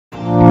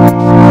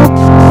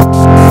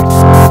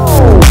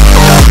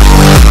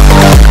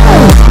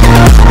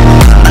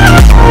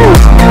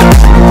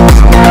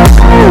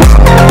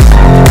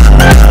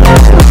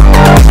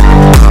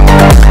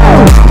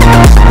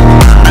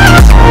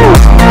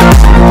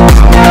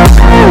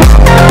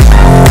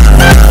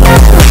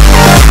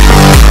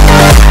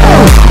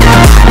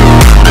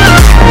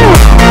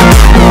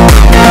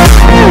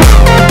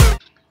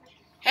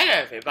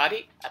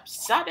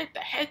Sonic the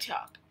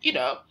Hedgehog. You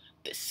know,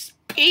 the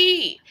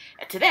speed.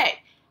 And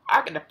today,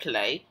 I'm gonna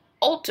play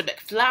Ultimate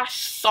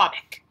Flash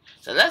Sonic.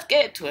 So let's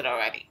get into it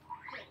already.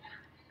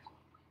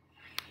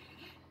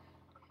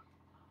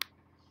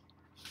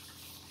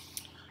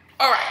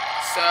 Alright,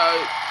 so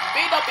you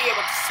may not be able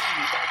to see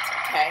me, that's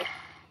okay.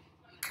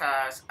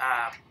 Because,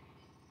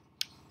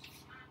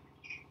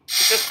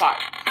 it's just fine.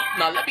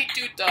 Now let me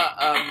do the,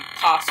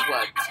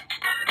 password.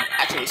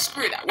 Actually,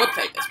 screw that. We'll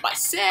play this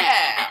myself.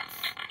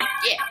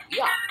 Yeah, we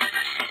are.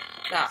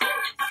 Now,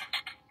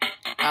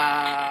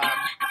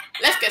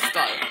 let's get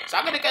started. So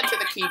I'm gonna go to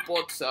the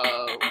keyboard, so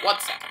 1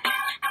 second.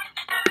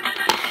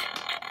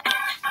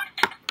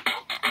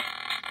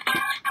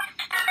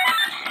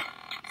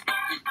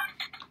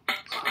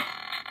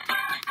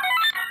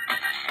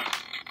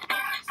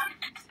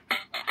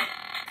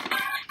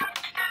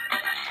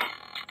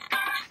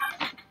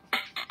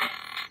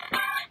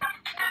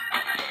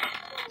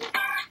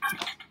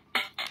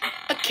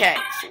 Okay,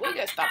 so we're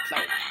gonna start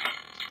playing.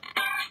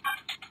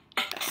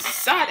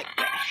 Sonic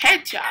the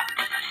Hedgehog.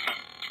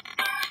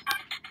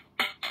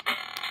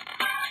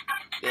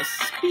 The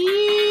speed.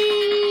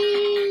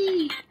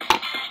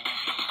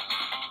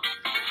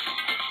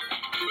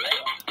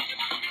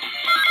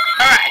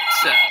 Alright,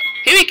 so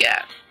here we go.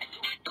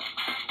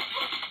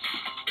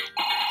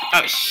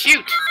 Oh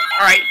shoot.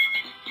 Alright,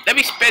 let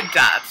me spin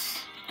dots.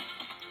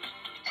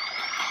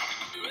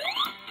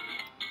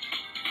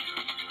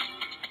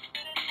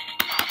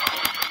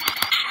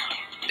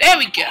 There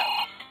we go.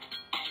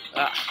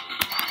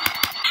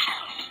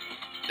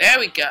 There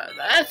we go.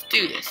 Let's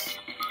do this.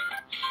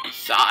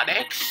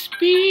 Sonic speed.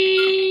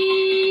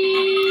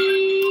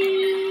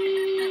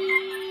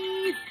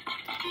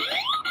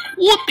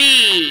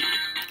 Whoopee.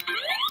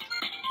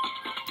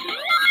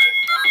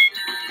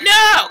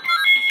 No.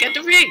 Get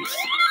the rings.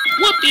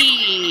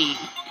 Whoopee.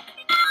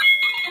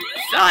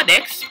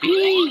 Sonic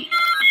speed.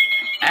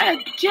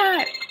 And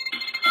jet.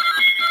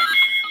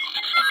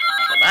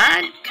 Come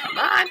on. Come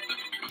on.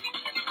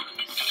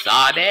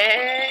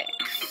 Sonic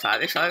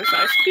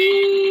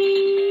speed.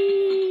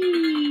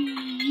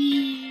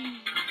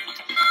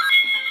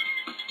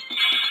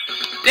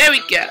 There we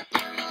go.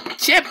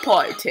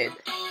 Checkpointed.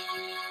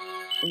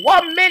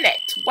 1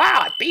 minute. Wow,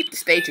 I beat the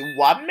stage in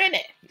 1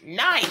 minute.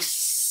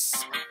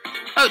 Nice.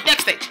 Oh,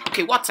 next stage.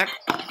 Okay, 1 second.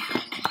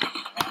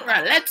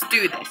 Alright, let's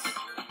do this.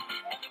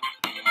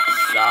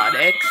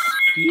 Sonic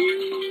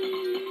speed.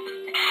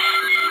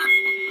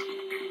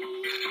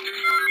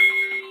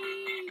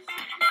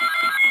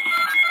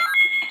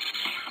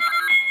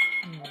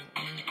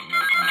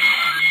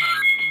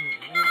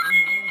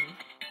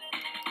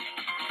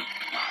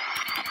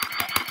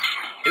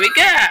 Here we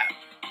go!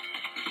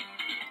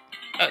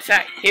 Oh,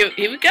 sorry. Here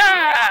we go!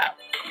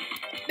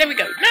 There we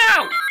go.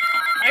 No!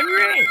 My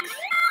rings!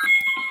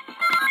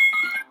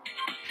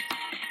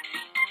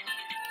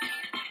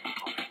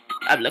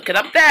 I'm looking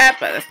up there,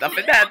 but there's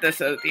nothing there,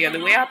 so the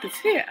only way up is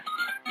here.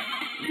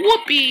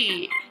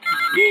 Whoopee!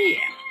 Yeah!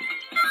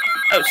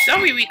 Oh,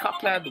 sorry we can't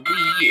play on the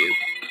Wii U.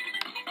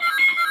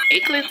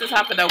 Inkling does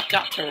have an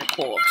Elgato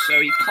record,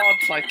 so he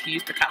can't, like,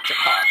 use the capture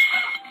card.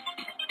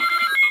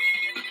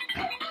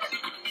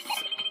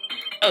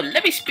 Oh,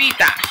 let me speed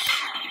dash.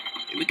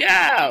 Here we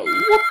go.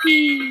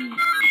 Whoopee.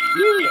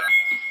 Yeah.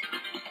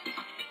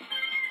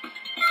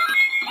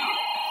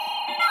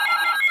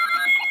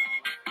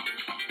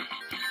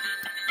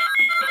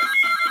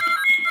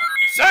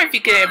 Sorry if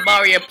you can hear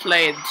Mario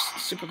playing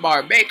Super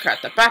Mario Maker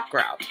at the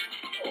background.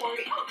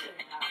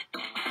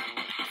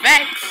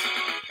 Thanks.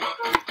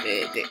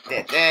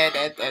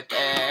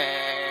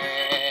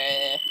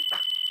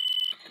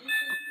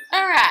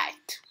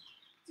 Alright.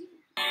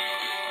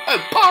 Oh,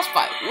 boss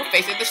fight! We're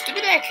facing the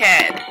stupid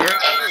egghead!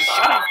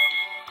 Shut up!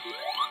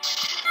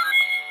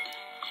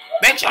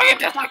 Make sure you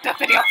dislike the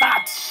video,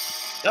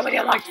 fans! Nobody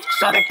likes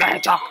Sonic the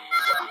Hedgehog!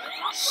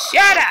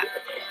 Shut up!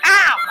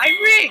 Ow! My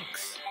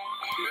rings!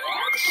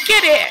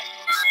 Get it!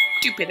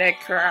 Stupid egg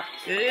crap!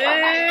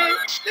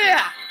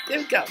 Yeah, there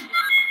we go.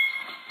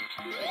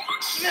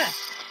 Yeah.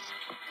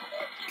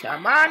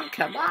 Come on,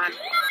 come on!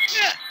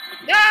 Yeah.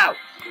 No!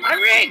 My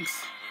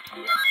rings!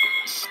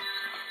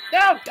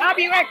 No!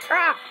 W egg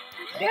crap!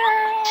 No!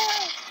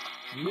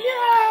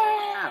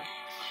 No!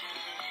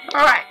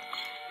 Alright.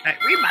 Alright,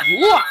 read my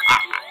law.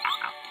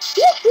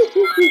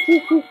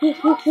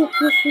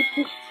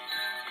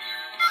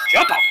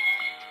 Shut up.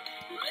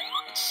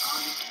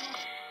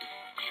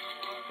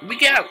 Here we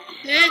go.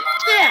 There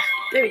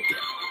we go.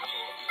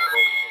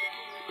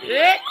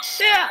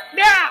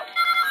 No!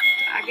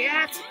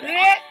 Target.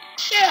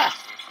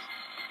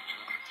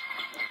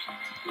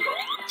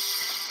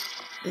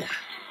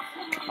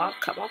 Come on,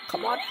 come on,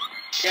 come on.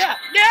 Yeah,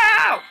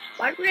 no!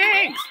 My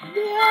rings!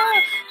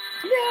 No!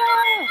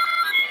 No!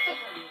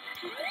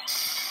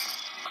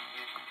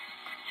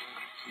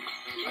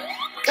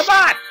 Come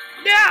on!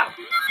 No!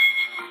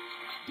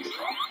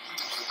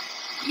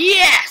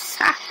 Yes!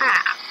 Haha!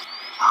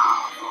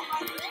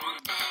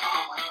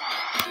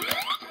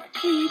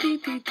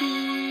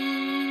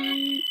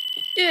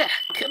 Yeah,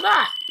 come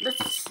on!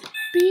 Let's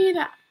speed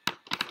up!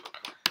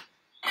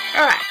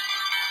 Alright.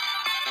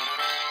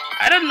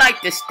 I don't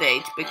like this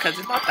stage because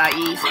it's not that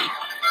easy.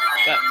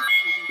 But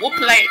we'll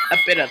play a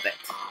bit of it.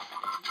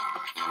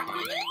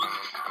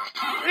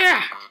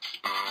 Yeah.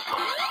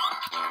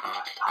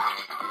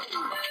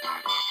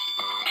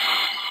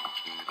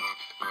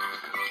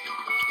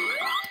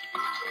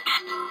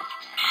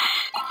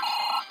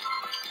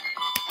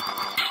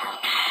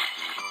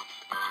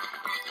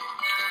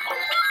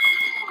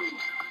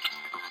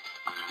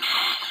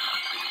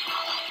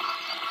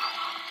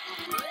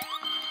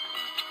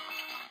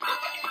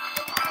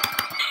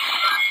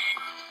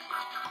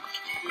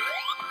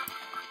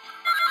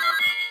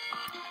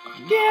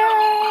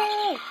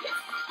 Yeah.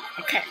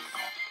 Okay.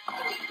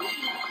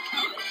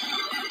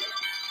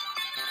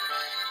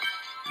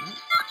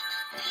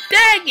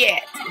 Dang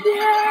it!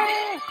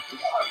 Yeah.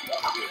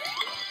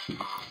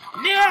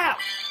 Yeah.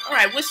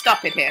 Alright, we'll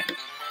stop it here.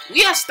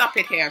 We'll stop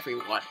it here,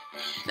 everyone.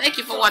 Thank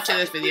you for watching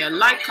this video.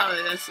 Like,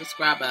 comment, and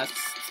subscribe us.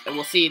 And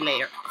we'll see you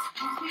later.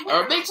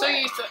 Or make sure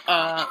you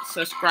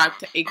subscribe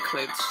to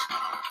Inklin's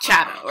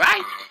channel,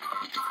 right?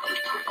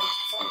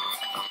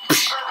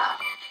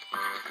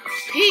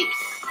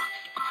 Peace.